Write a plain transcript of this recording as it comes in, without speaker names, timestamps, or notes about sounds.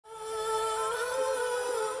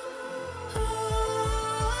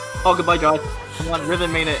Oh, goodbye, Josh. Come on,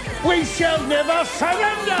 Riven made it. We shall never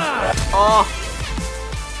surrender! Oh.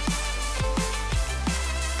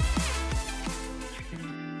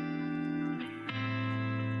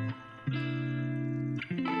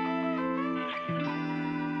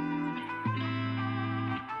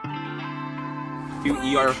 Do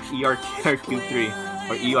ER Q3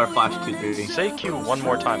 or ER flash Q3. Say Q one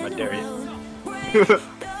more time, I dare you.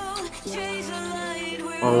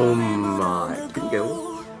 Oh my, good go.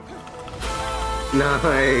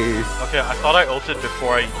 Nice. Okay, I thought I ulted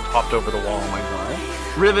before I hopped over the wall. Oh my god.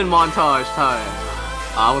 Riven montage time.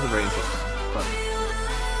 I wasn't very interested, but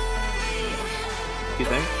you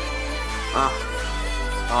think?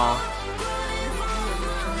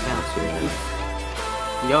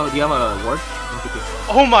 Yo, do you have a ward?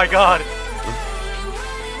 Oh my god! Oh.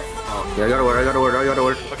 Yeah, I got a word.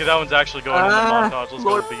 Okay, that one's actually going in the montage. Let's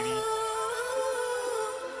go, baby.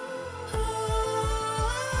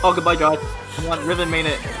 Oh, goodbye, Josh. Come on, Riven made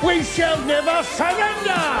it. We shall never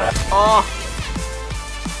surrender! Oh.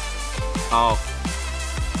 Oh.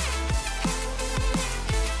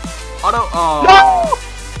 Auto. Oh. No!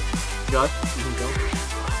 Josh, you can go.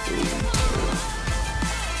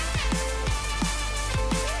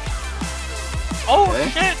 Oh okay.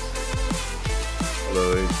 shit!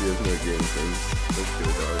 Hello, she has no game sense. Let's do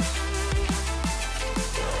it,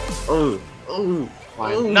 dog. Oh.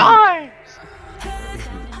 Nice!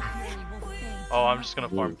 Oh, I'm just gonna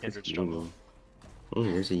farm Kindred's jungle. Hey,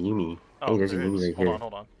 there's a Yumi. Oh, Hey, there's a Yumi right here.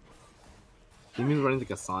 Hold on. Yumi's running like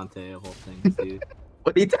a Sante, whole thing, dude.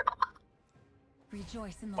 What did he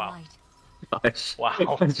Rejoice in the Wow. light. Gosh.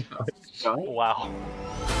 Wow. Wow.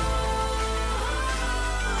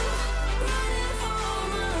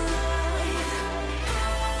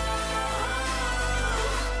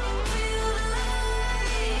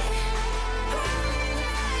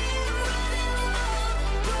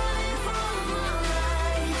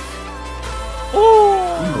 He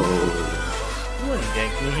wouldn't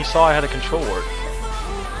gank me. He saw I had a control ward.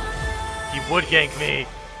 He would gank me.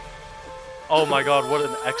 Oh my god, what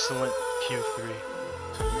an excellent Q3.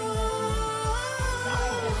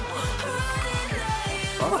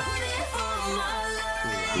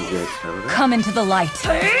 Come into the light.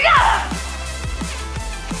 Nice.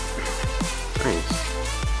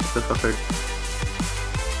 What the fuck?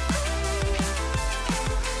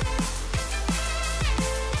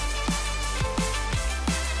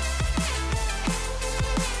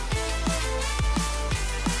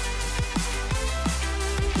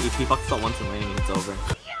 If he fucks up once in lane, it's over.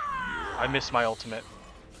 I missed my ultimate.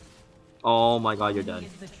 Oh my god, you're dead.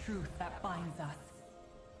 Is the truth that binds us.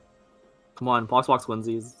 Come on, Boxbox wins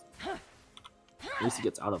these. At least he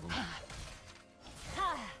gets out of them.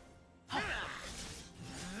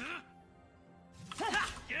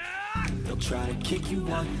 They'll try to kick you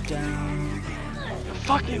while you're down.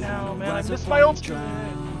 Fucking hell, man, I missed my ultimate.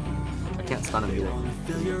 I can't stun him either.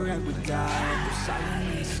 Fill your head with doubt. They're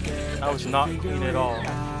silently scared. That was not clean at all.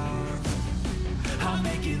 I'll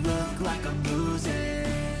make it look like I'm losing.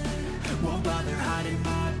 Won't bother hiding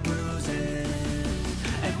my bruises.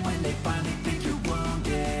 And when they finally think you're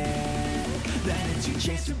wounded, then it's your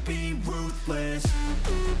chance to be ruthless.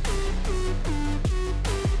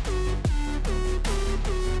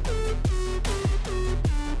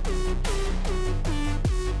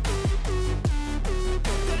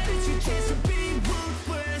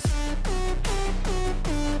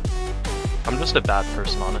 I'm just a bad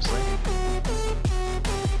person, honestly.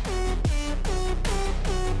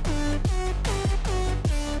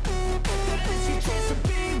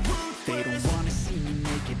 They don't wanna see me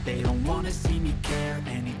naked, they don't wanna see me care.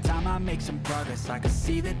 Anytime I make some progress, I can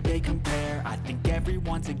see that they compare. I think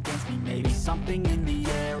everyone's against me, maybe something in the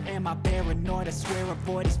air. Am I paranoid? I swear a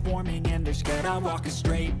void is forming and they're scared. I walk a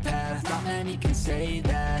straight path, not many can say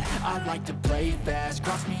that. I like to play fast,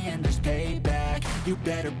 cross me and there's payback. You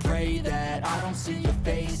better pray that I don't see your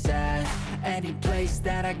face at any place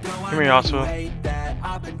that I go. Come here, Yasuo. That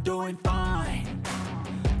I've been doing fine.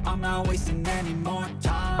 I'm not wasting any more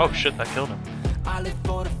time. Oh shit, that killed him. I live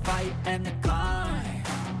for the fight and the climb.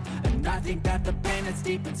 And I think that the pain that's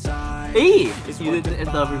deep inside. Hey! You did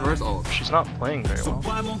the reverse ult. She's not playing very So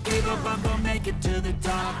well. I won't give up, I'm gonna make it to the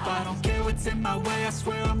top. I don't care what's in my way, I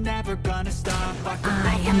swear I'm never gonna stop.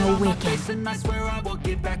 I am awakened. And I swear I will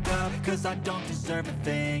get back up. Cause I don't deserve a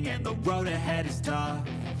thing and the road ahead is tough.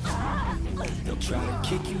 They'll try to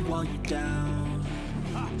kick you while you're down.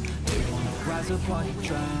 They wanna rise up while you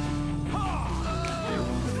drown. They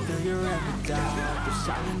wanna fill your head with doubt. They're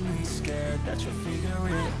silently scared that you'll figure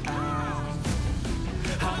it out.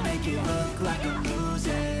 I'll make it look like I'm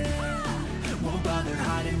losing. Won't bother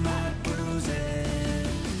hiding my bruises.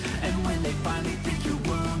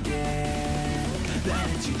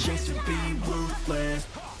 chance to be ruthless.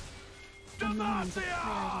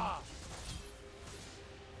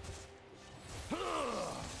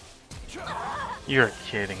 You're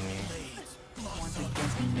kidding me.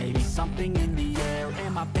 Maybe something in the air.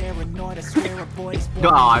 Am I paranoid? I swear a voice. No,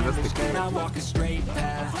 I missed the I walk a straight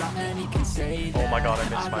path. Not many can say that. Oh my god, I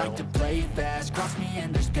missed my like to play fast. Cross me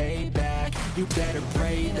and there's payback. You better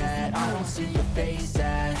pray that I don't see your face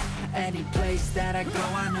at any place that I go.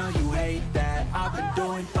 I know you hate that. I've been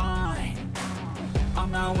doing fine.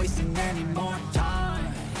 I'm not wasting any more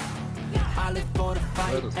time. I live for the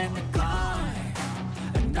fight and the climb.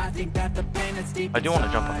 And I think that the pain that's deep I do want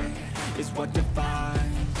to jump on it. is what defines.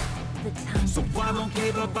 So I won't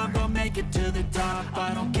give up, I'm gonna make it to the top.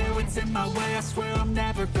 I don't care what's in my way, I swear I'm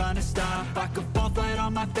never gonna stop. I could fall flat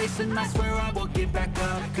on my face and I swear I will get back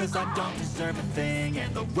up. Cause I don't deserve a thing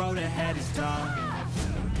and the road ahead is tough.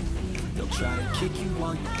 They'll try to kick you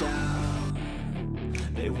while you're down.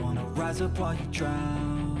 They wanna rise up while you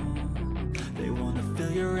drown. They wanna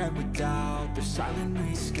fill your head with doubt. They're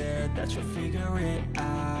silently scared that you'll figure it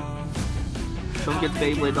out. Don't get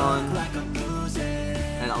Beyblade on.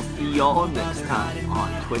 And I'll see y'all next time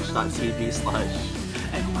on twitch.tv/.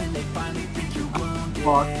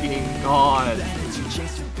 Fucking god.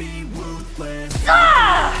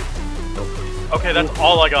 Okay, that's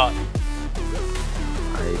all I got.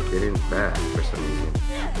 I didn't back for some reason.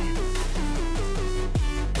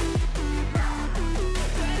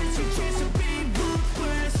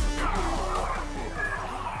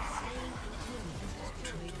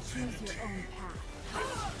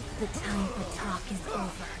 The time for talk is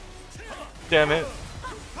over. Damn it.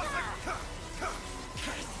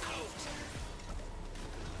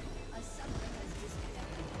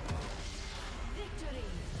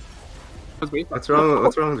 What's wrong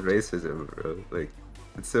with racism, bro? Like,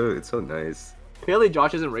 it's so nice. Clearly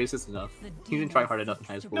Josh isn't racist enough. He didn't try hard enough in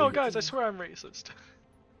high school. No, guys, I swear I'm racist.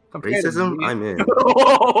 Racism? I'm in.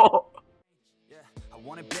 I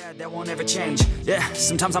want it bad, that won't ever change. Yeah,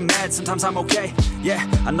 sometimes I'm mad, sometimes I'm okay. Yeah,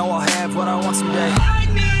 I know I'll have what I want someday. I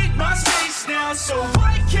need my space now so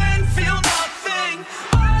I can feel nothing.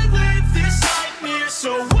 I live this nightmare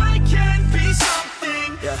so I